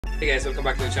Hey guys, welcome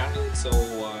back to the channel. So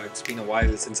it's been a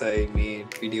while since I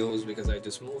made videos because I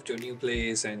just moved to a new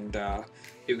place, and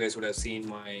you guys would have seen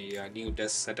my new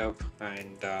desk setup.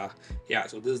 And yeah,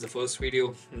 so this is the first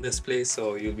video in this place,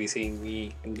 so you'll be seeing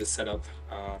me in this setup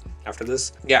after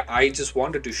this. Yeah, I just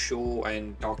wanted to show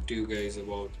and talk to you guys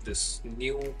about this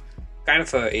new kind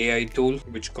of a AI tool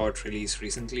which got released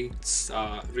recently. It's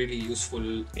really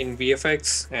useful in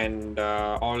VFX and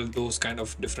all those kind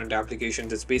of different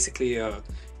applications. It's basically a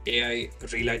AI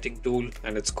relighting tool,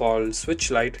 and it's called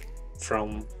Switchlight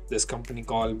from this company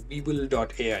called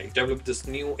Beeble.ai. Developed this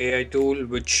new AI tool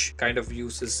which kind of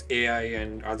uses AI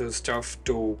and other stuff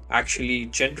to actually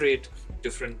generate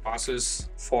different passes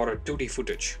for a 2D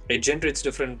footage. It generates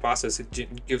different passes. It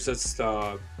gives us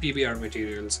PBR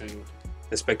materials and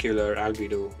the specular,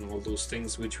 albedo, and all those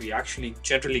things which we actually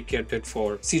generally get it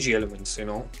for CG elements,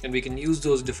 and we can use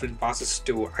those different passes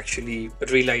to actually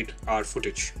relight our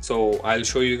footage. So I'll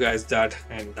show you guys that,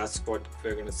 and that's what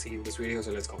we're gonna see in this video.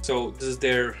 So let's go. So this is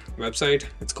their website.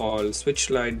 It's called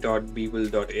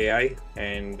switchlight.beeble.ai,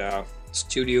 and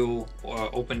Studio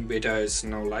open beta is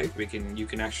now live. You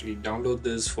can actually download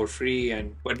this for free,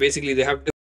 but basically they have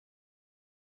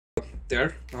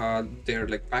their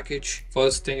like package.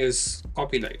 First thing is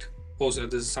copylight. Also,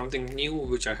 this is something new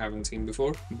which I haven't seen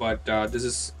before, but this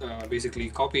is basically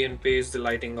copy and paste the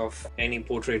lighting of any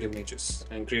portrait images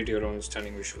and create your own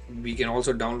stunning visual. We can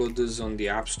also download this on the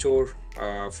App Store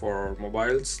for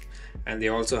mobiles, and they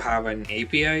also have an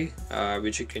API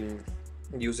which you can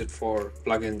use it for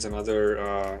plugins and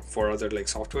other for other like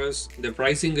softwares. The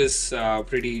pricing is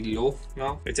pretty low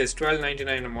now. It says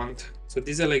 $12.99 a month. So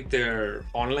these are like their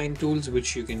online tools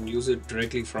which you can use it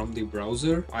directly from the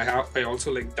browser. I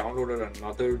also like downloaded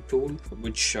another tool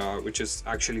which is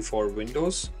actually for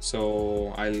Windows.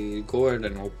 So I'll go ahead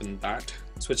and open that.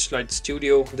 Switchlight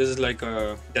Studio. This is like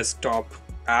a desktop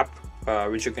app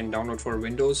which you can download for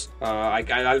Windows.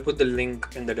 I'll put the link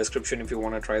in the description if you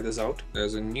want to try this out.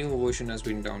 There's a new version has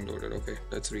been downloaded. Okay,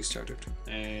 let's restart it.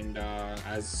 And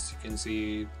as you can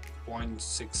see,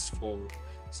 0.64.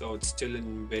 So it's still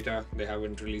in beta. They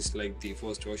haven't released like the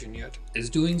first version yet. It's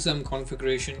doing some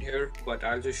configuration here, but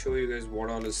I'll just show you guys what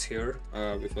all is here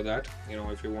before that.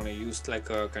 If you want to use like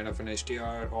a kind of an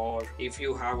HDR, or if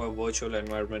you have a virtual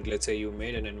environment, let's say you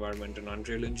made an environment in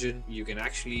Unreal Engine, you can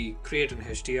actually create an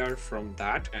HDR from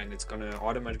that, and it's gonna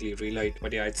automatically relight.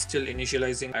 But yeah, it's still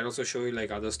initializing. I'll also show you like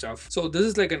other stuff. So this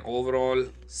is like an overall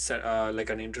set, like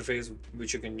an interface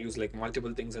which you can use like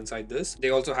multiple things inside this.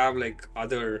 They also have like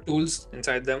other tools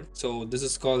inside them. So this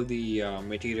is called the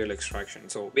material extraction.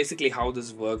 So basically how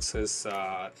this works is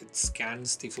it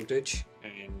scans the footage,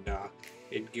 and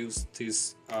it gives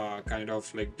this kind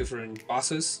of like different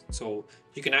passes. So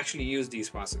you can actually use these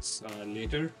passes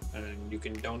later, and you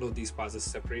can download these passes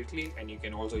separately, and you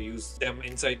can also use them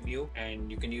inside View, and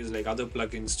you can use like other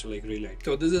plugins to like relight.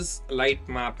 So this is light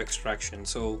map extraction.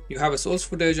 So you have a source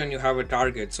footage and you have a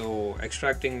target. So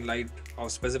extracting light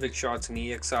of specific shots in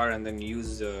EXR, and then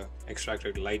use the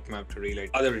extracted light map to relight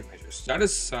other images. That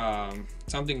is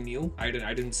something new. I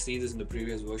didn't see this in the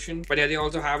previous version. But yeah, they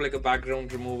also have like a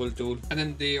background removal tool, and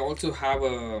then they also have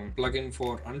a plugin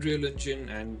for Unreal Engine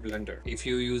and Blender. If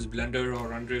you use Blender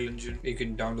or Unreal Engine, you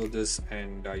can download this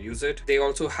and use it. They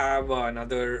also have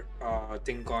another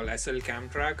thing called SL Cam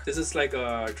Track. This is like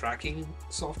a tracking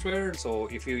software. So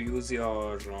if you use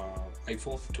your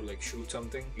iPhone to like shoot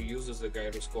something, you use this as a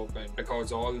gyroscope and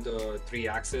records all the 3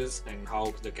 axes and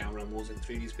how the camera moves in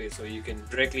 3D space. So you can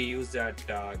directly use that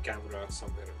camera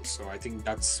somewhere else. So I think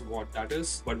that's what that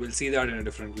is, but we'll see that in a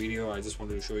different video. I just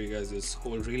wanted to show you guys this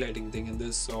whole relighting thing in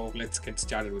this. So let's get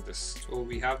started with this. So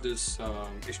we have this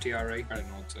HDR, right? I don't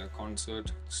know, it's a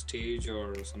concert stage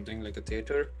or something like a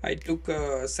theater. I took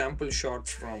a sample shot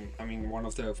from, one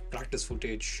of the practice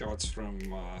footage shots from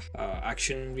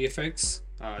Action VFX,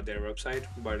 their website.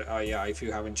 But yeah, if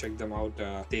you haven't checked them out,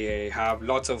 they have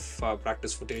lots of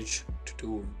practice footage to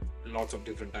do lots of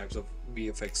different types of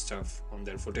VFX stuff on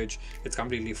their footage. It's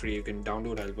completely free. You can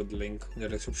download. I'll put the link in the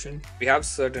description. We have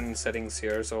certain settings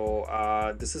here. So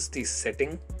this is the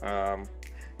setting.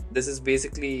 This is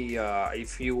basically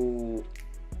if you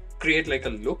create like a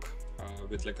look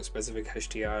with like a specific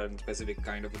HDR and specific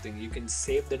kind of a thing, you can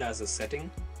save that as a setting,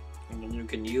 and then you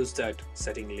can use that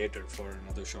setting later for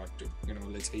another shot too.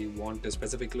 Let's say you want a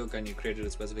specific look and you created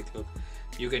a specific look,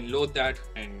 you can load that,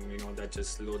 and that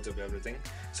just loads up everything.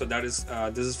 So that is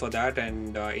this is for that.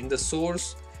 And in the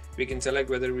source, we can select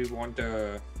whether we want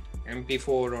a MP4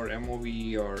 or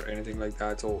MOV or anything like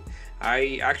that. So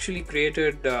I actually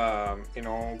created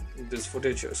this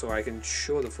footage, so I can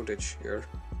show the footage here.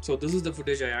 So this is the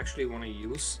footage I actually want to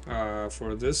use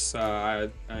for this,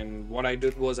 and what I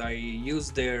did was I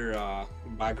used their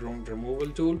background removal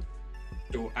tool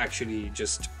to actually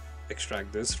just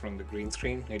extract this from the green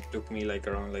screen. It took me like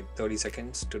around like 30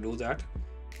 seconds to do that,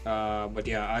 but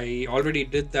yeah, I already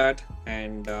did that,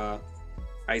 and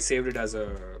I saved it as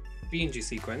a PNG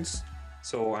sequence.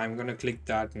 So I'm gonna click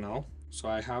that now. So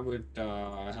I have it,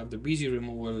 I have the BG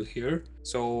removal here.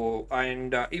 So,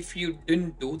 and if you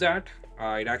didn't do that,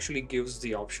 it actually gives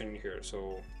the option here.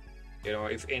 So, you know,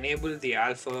 if enable the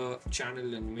alpha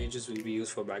channel and images will be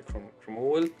used for background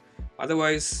removal.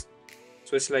 Otherwise,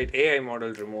 Switchlight AI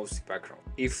model removes the background.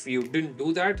 If you didn't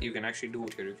do that, you can actually do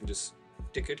it here. You can just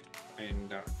tick it,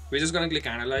 and we're just gonna click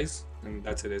analyze, and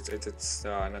that's it. It's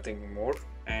nothing more.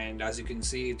 And as you can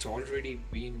see, it's already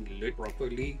been lit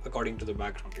properly according to the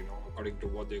background, you know, according to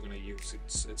what they're gonna use.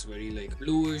 It's very like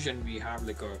bluish, and we have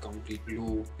like a complete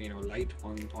blue, you know, light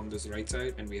on this right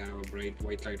side, and we have a bright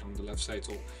white light on the left side.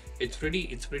 So it's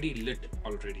pretty lit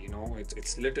already, you know.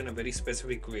 It's lit in a very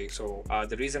specific way. So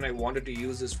the reason I wanted to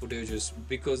use this footage is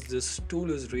because this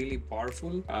tool is really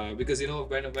powerful, because, you know,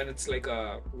 when it's like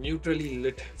a neutrally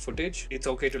lit footage, it's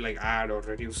okay to like add or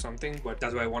reduce something, but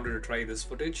that's why I wanted to try this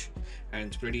footage.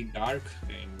 And it's pretty dark,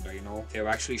 and you know, they've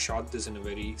actually shot this in a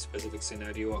very specific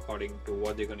scenario according to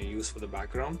what they're going to use for the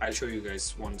background. I'll show you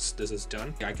guys once this is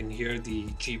done. I can hear the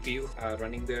GPU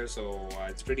running there, so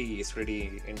it's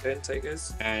pretty intense, I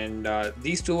guess. And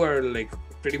these two are like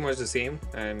pretty much the same,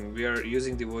 and we are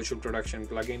using the virtual production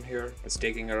plugin here. It's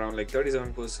taking around like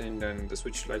 37%, and the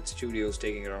Switchlight Studio is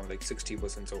taking around like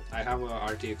 60%. So I have a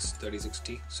RTX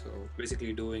 3060, so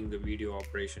basically doing the video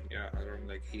operation, yeah, around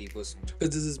like 80%. Because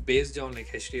this is based on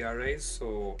like HDRIs,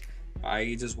 so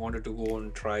I just wanted to go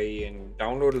and try and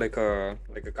download like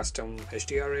a custom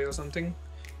HDRI or something,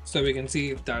 so we can see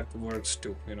if that works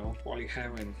too, you know.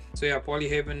 Polyhaven. So yeah,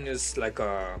 Polyhaven is like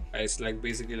it's like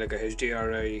basically like a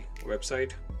HDRI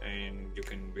website, and you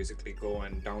can basically go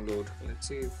and download. Let's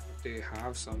see if they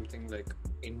have something like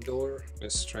indoor.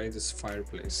 Let's try this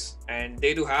fireplace, and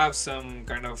they do have some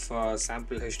kind of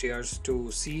sample HDRs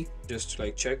to see, just to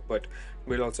like check, but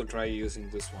we'll also try using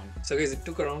this one. So guys, it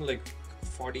took around like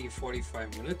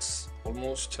 40-45 minutes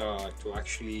almost to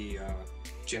actually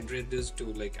generate this, to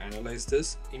like analyze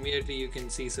this. Immediately you can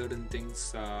see certain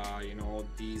things, you know,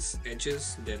 these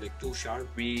edges, they're like too sharp.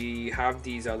 We have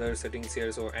these other settings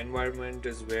here. So environment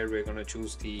is where we're going to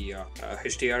choose the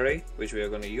HDRI which we are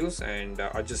going to use, and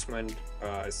adjustment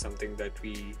is something that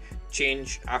we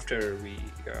change after we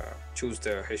choose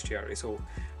the HDRI. So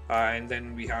and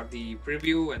then we have the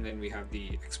preview, and then we have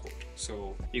the export.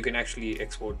 So you can actually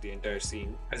export the entire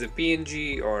scene as a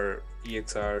PNG or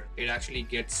EXR. It actually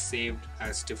gets saved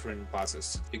as different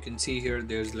passes. You can see here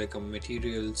there's like a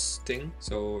materials thing,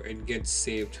 so it gets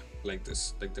saved like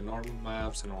this, like the normal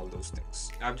maps and all those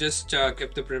things. I've just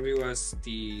kept the preview as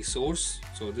the source.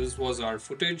 So this was our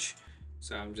footage,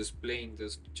 so I'm just playing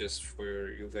this just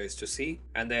for you guys to see.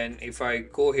 And then if I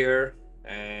go here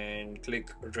and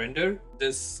click render,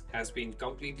 this has been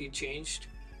completely changed,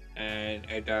 and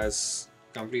it has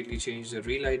completely changed the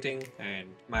relighting and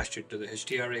matched it to the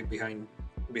HDRI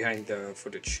behind the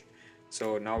footage.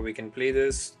 So now we can play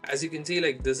this. As you can see,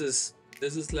 like this is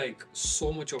like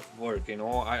so much of work, you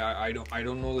know. I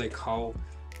don't know like how,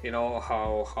 you know,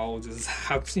 how this is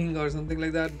happening or something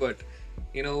like that, but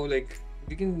you know, like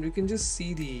we can just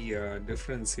see the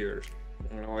difference here.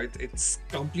 You know, it's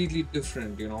completely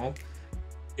different, you know.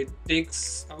 It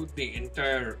takes out the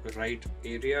entire right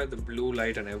area, the blue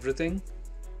light and everything,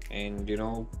 and you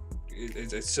know,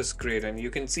 it's just great. And you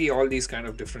can see all these kind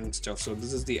of different stuff. So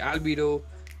this is the albedo,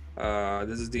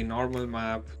 this is the normal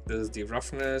map, this is the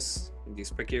roughness, the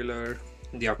specular,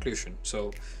 the occlusion.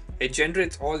 So it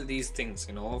generates all these things,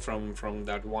 you know, from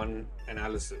that one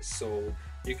analysis. So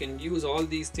you can use all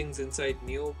these things inside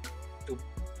Nuke to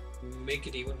make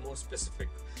it even more specific.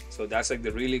 So that's like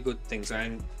the really good things.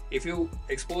 And if you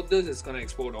export this, it's gonna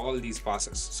export all these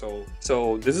passes.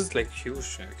 So this is like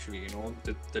huge actually, you know.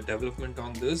 The development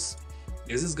on this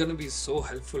is gonna be so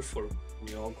helpful for,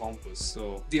 you know, Compass.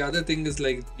 So the other thing is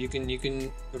like you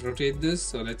can rotate this.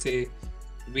 So let's say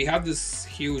we have this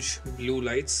huge blue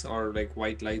lights or like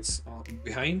white lights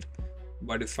behind,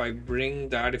 but if I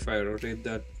rotate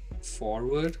that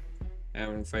forward,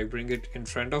 and if I bring it in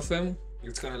front of him,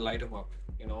 it's gonna light him up,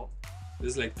 you know.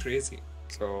 This is like crazy.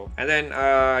 So, and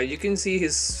then you can see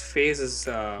his face is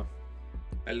a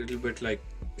little bit like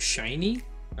shiny.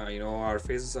 You know, our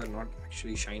faces are not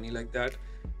actually shiny like that,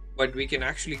 but we can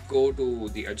actually go to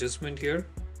the adjustment here,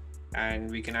 and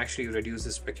we can actually reduce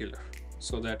the specular,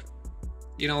 so that,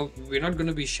 you know, we're not going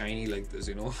to be shiny like this,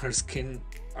 you know. Our skin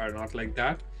are not like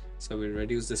that. So we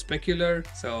reduce the specular.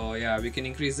 So yeah, we can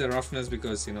increase the roughness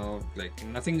because, you know, like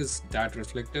nothing is that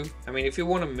reflective. I mean, if you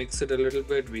want to mix it a little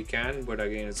bit, we can, but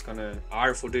again, it's gonna,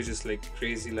 our footage is like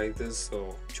crazy like this,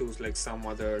 so choose like some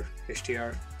other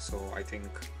HDR. So I think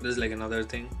this is like another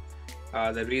thing.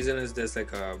 The reason is there's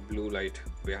like a blue light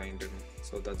behind it,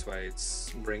 so that's why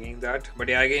it's bringing that. But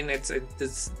yeah, again,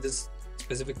 this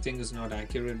specific thing is not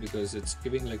accurate because it's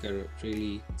giving like a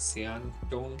really cyan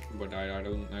tone, but I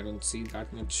don't see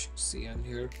that much cyan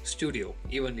here. Studio,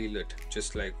 evenly lit,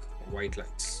 just like white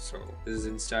lights. So this is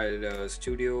inside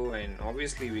studio, and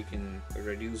obviously we can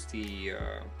reduce the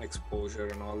exposure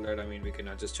and all that. I mean, we can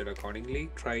adjust it accordingly.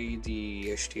 Try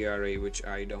the HDRA which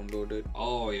I downloaded.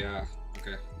 Oh yeah,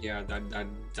 okay, yeah,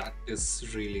 that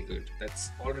is really good.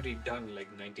 That's already done like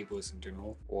 90%, you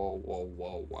know.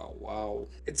 Wow,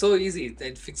 it's so easy.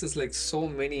 It fixes like so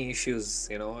many issues,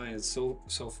 you know, and it's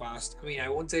so fast. I mean, I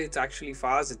won't say it's actually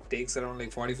fast. It takes around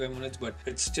like 45 minutes, but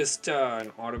it's just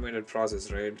an automated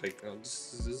process, right? Like, you know,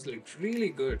 this is like really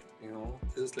good, you know.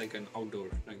 This is like an outdoor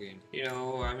again, you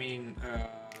know. I mean,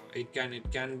 it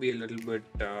can be a little bit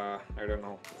I don't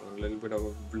know, a little bit of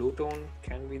a blue tone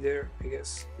can be there, I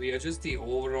guess. We adjust the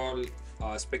overall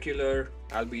specular,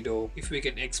 albedo. If we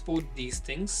can export these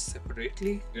things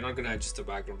separately, we're not gonna adjust the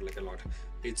background like a lot.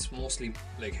 It's mostly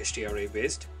like HDRA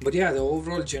based, but yeah, the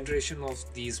overall generation of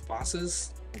these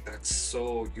passes, that's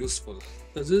so useful.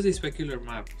 So this is the specular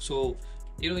map. So,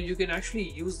 you know, you can actually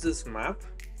use this map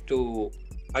to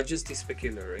adjust the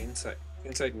specular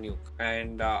inside Nuke,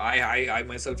 and I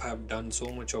myself have done so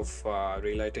much of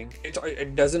relighting.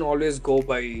 It doesn't always go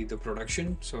by the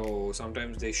production, so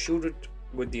sometimes they shoot it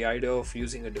with the idea of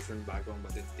using a different background,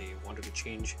 but then they wanted to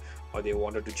change, or they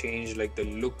wanted to change like the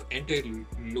look, entire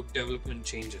look development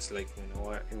changes, like, you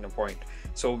know, in a point.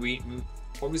 So we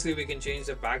obviously we can change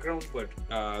the background, but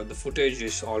the footage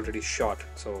is already shot,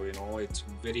 so, you know, it's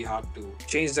very hard to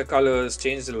change the colors,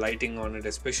 change the lighting on it,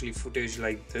 especially footage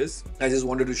like this. I just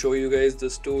wanted to show you guys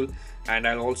this tool, and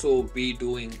I'll also be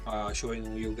doing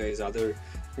showing you guys other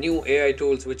new AI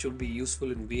tools which will be useful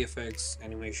in VFX,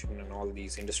 animation, and all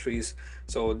these industries.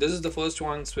 So this is the first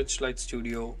one, Switchlight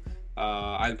Studio.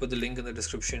 I'll put the link in the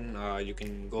description. You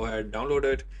can go ahead, download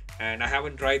it. And I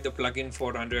haven't tried the plugin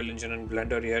for Unreal Engine and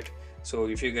Blender yet, so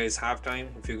if you guys have time,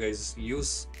 if you guys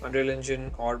use Unreal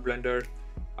Engine or Blender,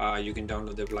 you can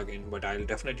download the plugin. But I'll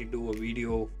definitely do a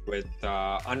video with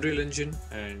Unreal Engine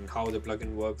and how the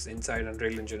plugin works inside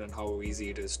Unreal Engine and how easy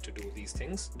it is to do these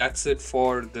things. That's it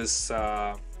for this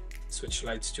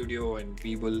Switchlight Studio and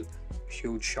Beeble.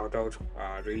 Huge shout out,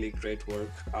 really great work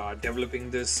developing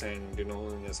this, and, you know,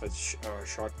 in such a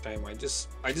short time. I just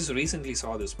recently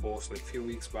saw this post like a few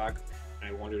weeks back.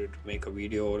 I wanted to make a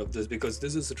video out of this because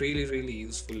this is really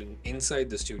useful inside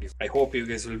the studio. I hope you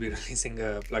guys will be releasing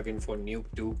a plugin for Nuke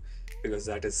too, because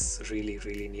that is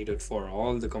really needed for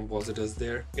all the compositors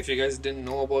there. If you guys didn't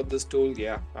know about this tool,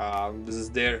 yeah, this is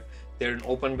there. They're in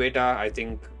open beta. I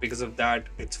think because of that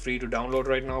it's free to download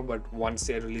right now, but once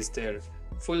they release their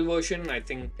full version, I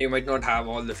think you might not have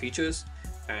all the features,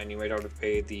 and you might have to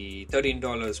pay the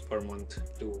 $13 per month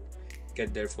to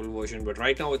get their full version. But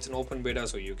right now it's an open beta,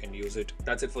 so you can use it.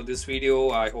 That's it for this video.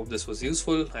 I hope this was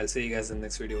useful. I'll see you guys in the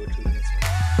next video. Till the next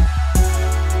one.